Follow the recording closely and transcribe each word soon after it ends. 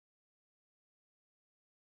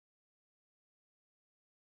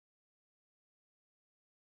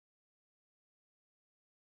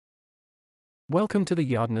Welcome to the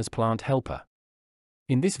Yardeners Plant Helper.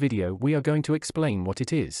 In this video we are going to explain what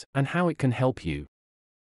it is and how it can help you.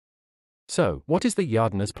 So, what is the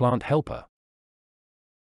Yardeners Plant Helper?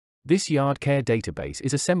 This yard care database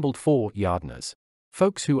is assembled for Yardeners,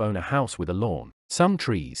 folks who own a house with a lawn, some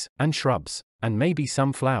trees and shrubs, and maybe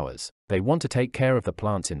some flowers. They want to take care of the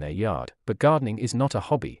plants in their yard, but gardening is not a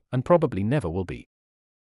hobby and probably never will be.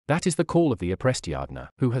 That is the call of the oppressed Yardener,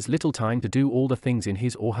 who has little time to do all the things in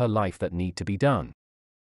his or her life that need to be done.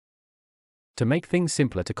 To make things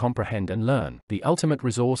simpler to comprehend and learn, the ultimate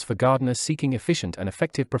resource for gardeners seeking efficient and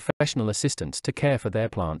effective professional assistance to care for their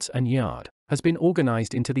plants and yard has been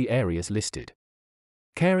organized into the areas listed.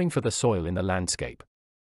 Caring for the soil in the landscape.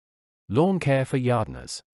 Lawn care for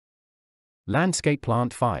Yardeners. Landscape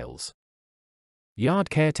plant files. Yard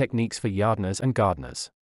care techniques for Yardeners and gardeners.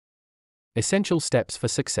 Essential steps for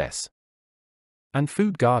success. And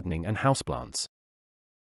food gardening and houseplants.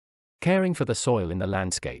 Caring for the soil in the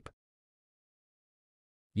landscape.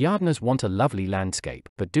 Yardeners want a lovely landscape,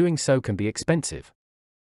 but doing so can be expensive.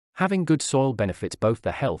 Having good soil benefits both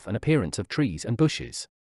the health and appearance of trees and bushes.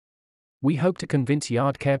 We hope to convince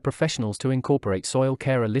yard care professionals to incorporate soil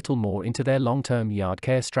care a little more into their long-term yard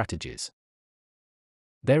care strategies.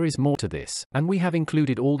 There is more to this, and we have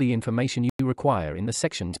included all the information you require in the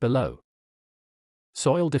sections below.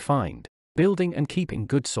 Soil defined. Building and keeping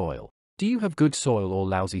good soil. Do you have good soil or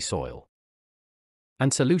lousy soil?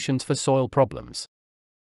 And solutions for soil problems.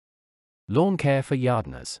 Lawn care for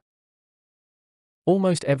Yardeners.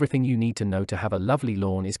 Almost everything you need to know to have a lovely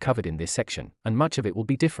lawn is covered in this section, and much of it will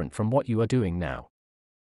be different from what you are doing now.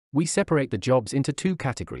 We separate the jobs into two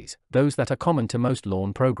categories, those that are common to most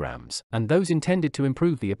lawn programs, and those intended to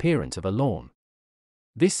improve the appearance of a lawn.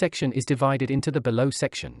 This section is divided into the below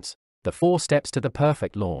sections. The 4 steps to the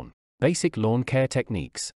perfect lawn. Basic lawn care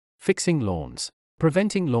techniques. Fixing lawns.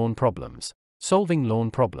 Preventing lawn problems. Solving lawn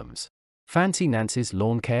problems. Fancy Nancy's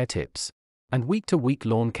lawn care tips. And week-to-week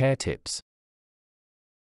lawn care tips.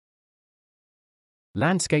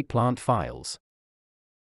 Landscape plant files.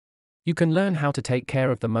 You can learn how to take care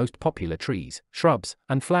of the most popular trees, shrubs,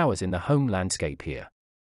 and flowers in the home landscape here.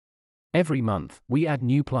 Every month, we add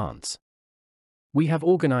new plants. We have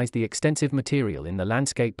organized the extensive material in the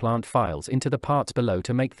landscape plant files into the parts below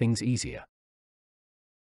to make things easier.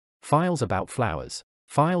 Files about flowers,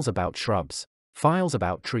 files about shrubs, files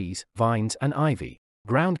about trees, vines and ivy,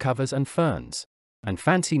 ground covers and ferns, and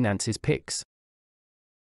Fancy Nancy's picks.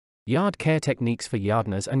 Yard care techniques for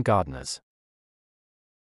Yardeners and gardeners.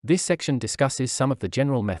 This section discusses some of the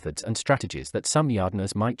general methods and strategies that some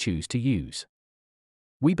Yardeners might choose to use.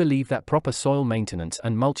 We believe that proper soil maintenance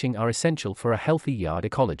and mulching are essential for a healthy yard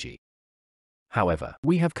ecology. However,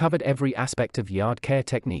 we have covered every aspect of yard care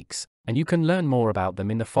techniques, and you can learn more about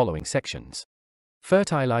them in the following sections.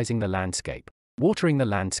 Fertilizing the landscape, watering the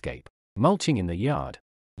landscape, mulching in the yard,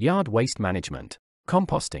 yard waste management,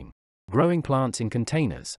 composting, growing plants in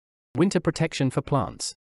containers, winter protection for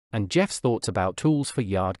plants, and Jeff's thoughts about tools for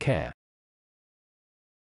yard care.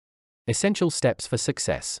 Essential steps for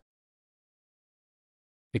success.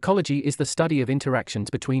 Ecology is the study of interactions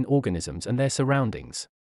between organisms and their surroundings.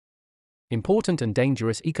 Important and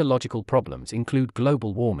dangerous ecological problems include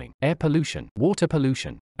global warming, air pollution, water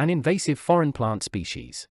pollution, and invasive foreign plant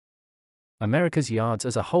species. America's yards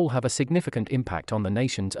as a whole have a significant impact on the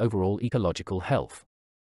nation's overall ecological health.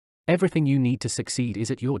 Everything you need to succeed is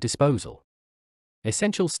at your disposal.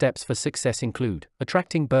 Essential steps for success include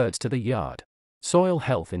attracting birds to the yard, soil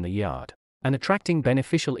health in the yard, and attracting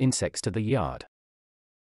beneficial insects to the yard.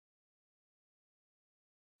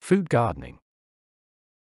 Food gardening.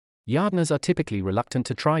 Yardeners are typically reluctant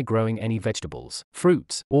to try growing any vegetables,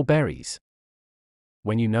 fruits, or berries.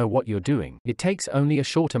 When you know what you're doing, it takes only a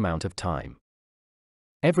short amount of time.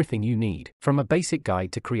 Everything you need, from a basic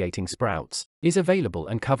guide to creating sprouts, is available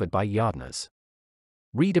and covered by Yardeners.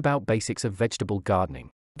 Read about basics of vegetable gardening,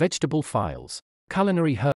 vegetable files,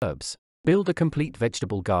 culinary herbs, build a complete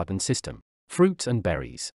vegetable garden system, fruits and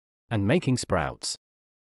berries, and making sprouts.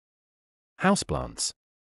 Houseplants.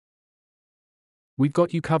 We've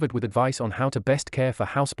got you covered with advice on how to best care for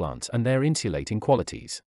houseplants and their insulating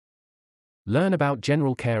qualities. Learn about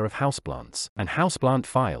general care of houseplants and houseplant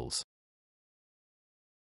files.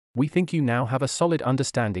 We think you now have a solid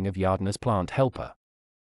understanding of Yardeners Plant Helper.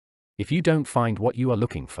 If you don't find what you are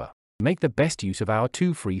looking for, make the best use of our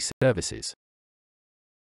 2 free services.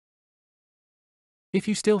 If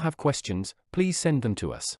you still have questions, please send them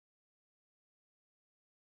to us.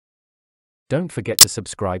 Don't forget to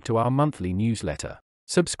subscribe to our monthly newsletter.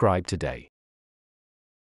 Subscribe today.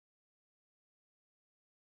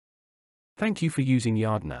 Thank you for using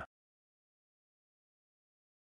Yardener.